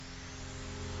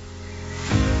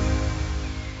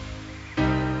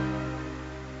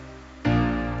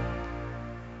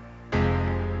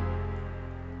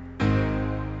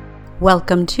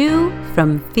Welcome to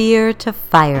From Fear to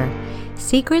Fire,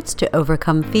 secrets to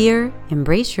overcome fear,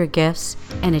 embrace your gifts,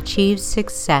 and achieve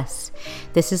success.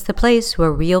 This is the place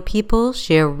where real people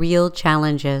share real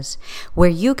challenges, where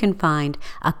you can find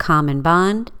a common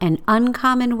bond and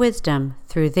uncommon wisdom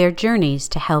through their journeys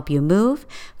to help you move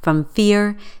from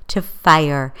fear to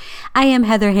fire. I am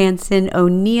Heather Hanson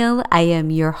O'Neill. I am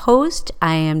your host.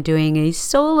 I am doing a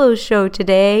solo show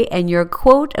today, and your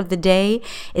quote of the day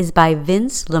is by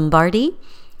Vince Lombardi.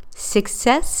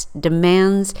 Success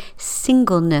demands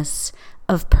singleness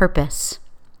of purpose.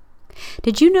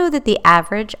 Did you know that the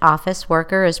average office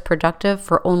worker is productive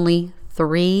for only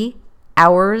 3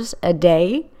 hours a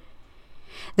day?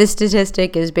 This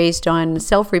statistic is based on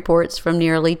self-reports from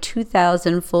nearly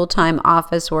 2,000 full-time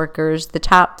office workers. The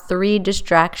top 3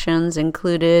 distractions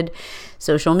included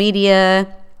social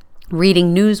media,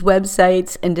 reading news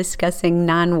websites, and discussing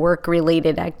non-work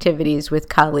related activities with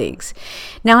colleagues.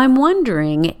 Now, I'm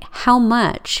wondering how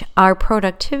much our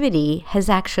productivity has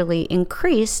actually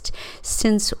increased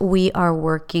since we are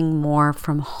working more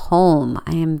from home.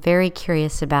 I am very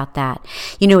curious about that.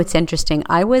 You know, it's interesting.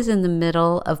 I was in the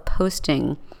middle of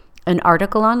posting an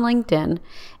article on LinkedIn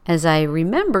as I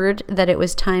remembered that it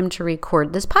was time to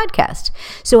record this podcast.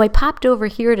 So I popped over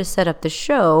here to set up the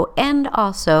show and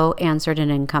also answered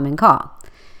an incoming call.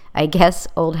 I guess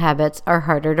old habits are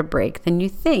harder to break than you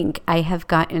think. I have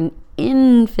gotten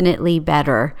infinitely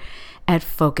better at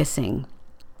focusing,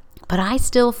 but I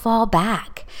still fall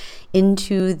back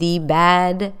into the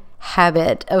bad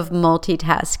habit of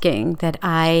multitasking that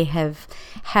I have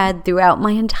had throughout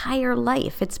my entire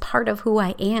life. It's part of who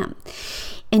I am.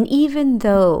 And even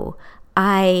though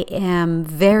I am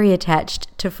very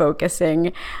attached to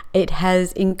focusing, it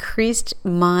has increased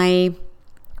my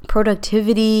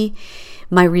productivity,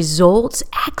 my results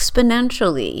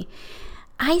exponentially.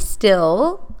 I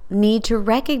still need to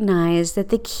recognize that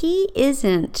the key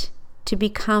isn't to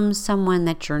become someone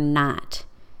that you're not,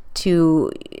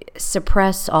 to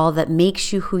suppress all that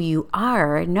makes you who you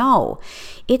are. No,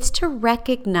 it's to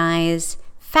recognize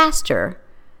faster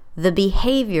the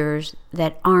behaviors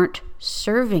that aren't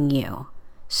serving you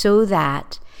so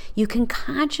that you can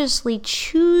consciously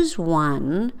choose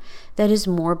one that is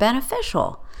more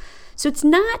beneficial. So it's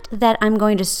not that I'm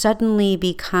going to suddenly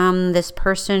become this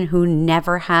person who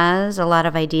never has a lot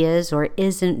of ideas or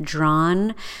isn't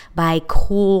drawn by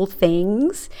cool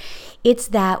things. It's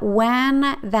that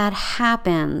when that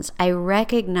happens, I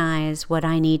recognize what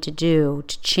I need to do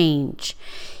to change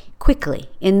quickly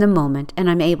in the moment, and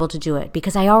I'm able to do it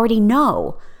because I already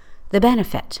know the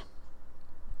benefit.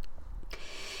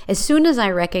 As soon as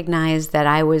I recognized that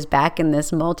I was back in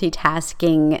this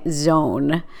multitasking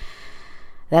zone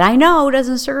that I know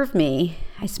doesn't serve me,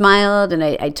 I smiled and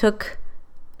I took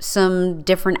some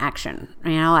different action.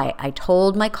 You know, I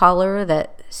told my caller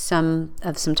that some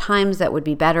times that would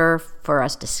be better for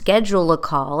us to schedule a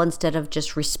call instead of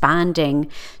just responding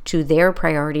to their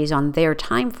priorities on their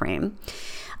time frame.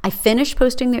 I finished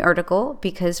posting the article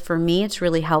because for me it's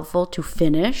really helpful to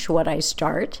finish what I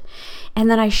start. And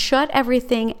then I shut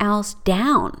everything else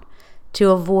down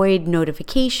to avoid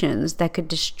notifications that could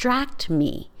distract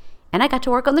me. And I got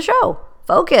to work on the show.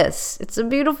 Focus. It's a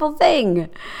beautiful thing.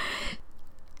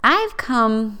 I've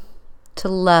come to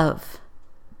love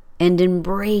and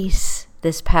embrace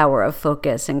this power of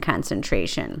focus and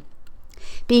concentration.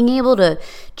 Being able to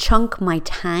chunk my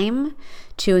time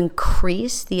to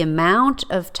increase the amount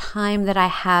of time that I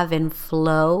have in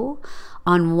flow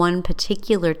on one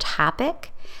particular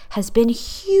topic has been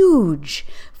huge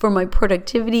for my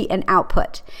productivity and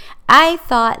output. I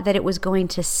thought that it was going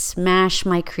to smash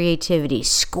my creativity,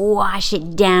 squash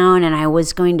it down, and I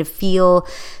was going to feel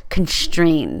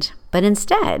constrained. But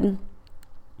instead,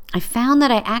 I found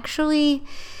that I actually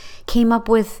came up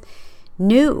with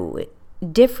new,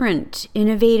 different,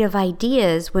 innovative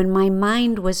ideas when my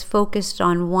mind was focused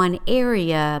on one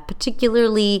area,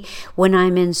 particularly when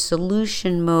I'm in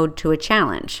solution mode to a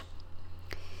challenge.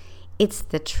 It's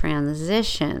the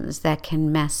transitions that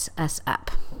can mess us up.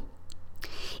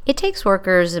 It takes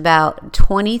workers about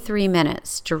 23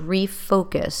 minutes to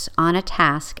refocus on a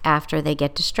task after they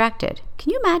get distracted.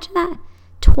 Can you imagine that?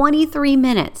 23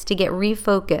 minutes to get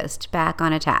refocused back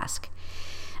on a task.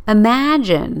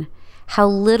 Imagine how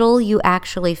little you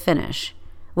actually finish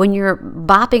when you're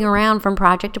bopping around from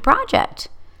project to project.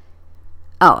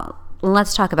 Oh,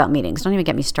 let's talk about meetings. Don't even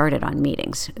get me started on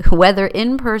meetings. Whether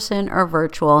in person or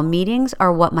virtual, meetings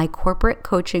are what my corporate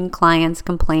coaching clients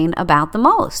complain about the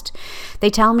most.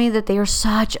 They tell me that they are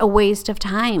such a waste of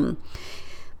time.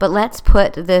 But let's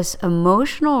put this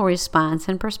emotional response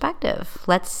in perspective.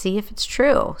 Let's see if it's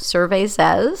true. Survey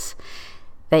says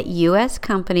that U.S.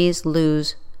 companies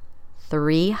lose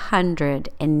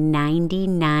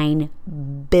 $399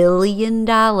 billion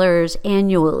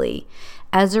annually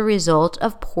as a result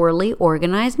of poorly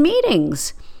organized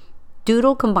meetings.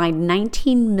 Doodle combined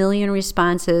 19 million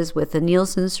responses with the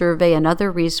Nielsen survey and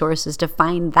other resources to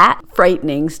find that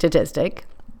frightening statistic.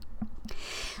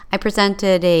 I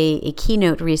presented a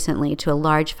keynote recently to a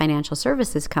large financial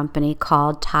services company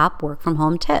called Top Work From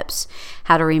Home Tips: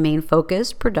 How to Remain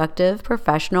Focused, Productive,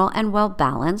 Professional, and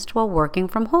Well-Balanced While Working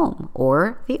From Home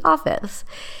or the Office.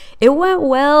 It went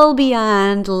well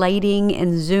beyond lighting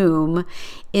and Zoom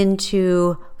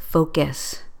into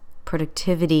focus,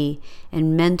 productivity,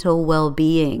 and mental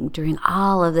well-being during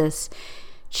all of this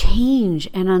change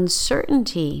and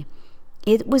uncertainty.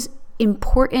 It was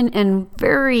important and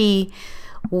very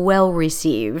well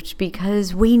received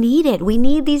because we need it. We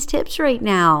need these tips right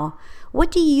now. What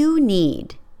do you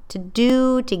need to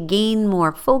do to gain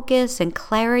more focus and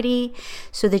clarity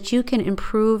so that you can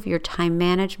improve your time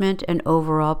management and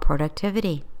overall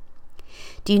productivity?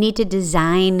 Do you need to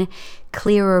design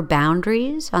clearer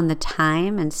boundaries on the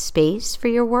time and space for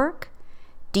your work?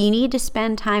 Do you need to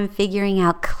spend time figuring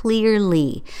out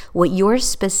clearly what your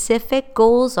specific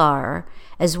goals are,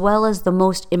 as well as the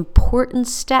most important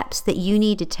steps that you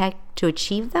need to take to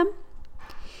achieve them?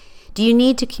 Do you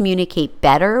need to communicate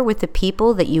better with the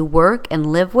people that you work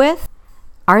and live with?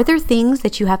 Are there things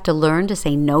that you have to learn to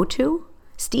say no to?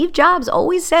 Steve Jobs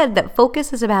always said that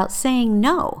focus is about saying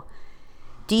no.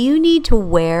 Do you need to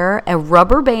wear a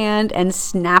rubber band and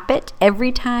snap it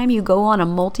every time you go on a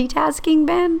multitasking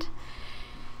bend?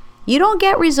 You don't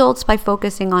get results by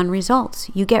focusing on results.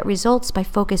 You get results by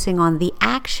focusing on the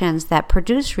actions that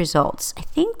produce results. I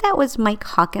think that was Mike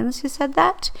Hawkins who said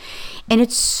that. And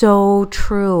it's so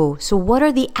true. So what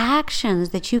are the actions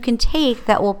that you can take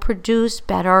that will produce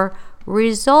better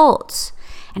results?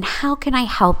 And how can I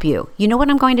help you? You know what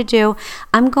I'm going to do?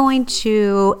 I'm going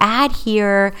to add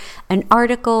here an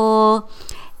article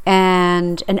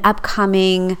and an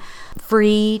upcoming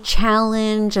free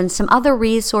challenge and some other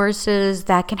resources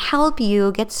that can help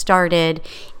you get started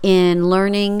in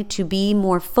learning to be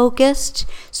more focused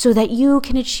so that you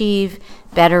can achieve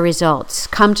better results.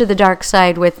 Come to the dark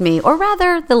side with me, or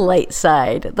rather the light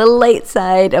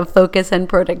side of focus and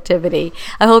productivity.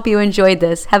 I hope you enjoyed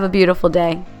this. Have a beautiful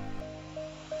day.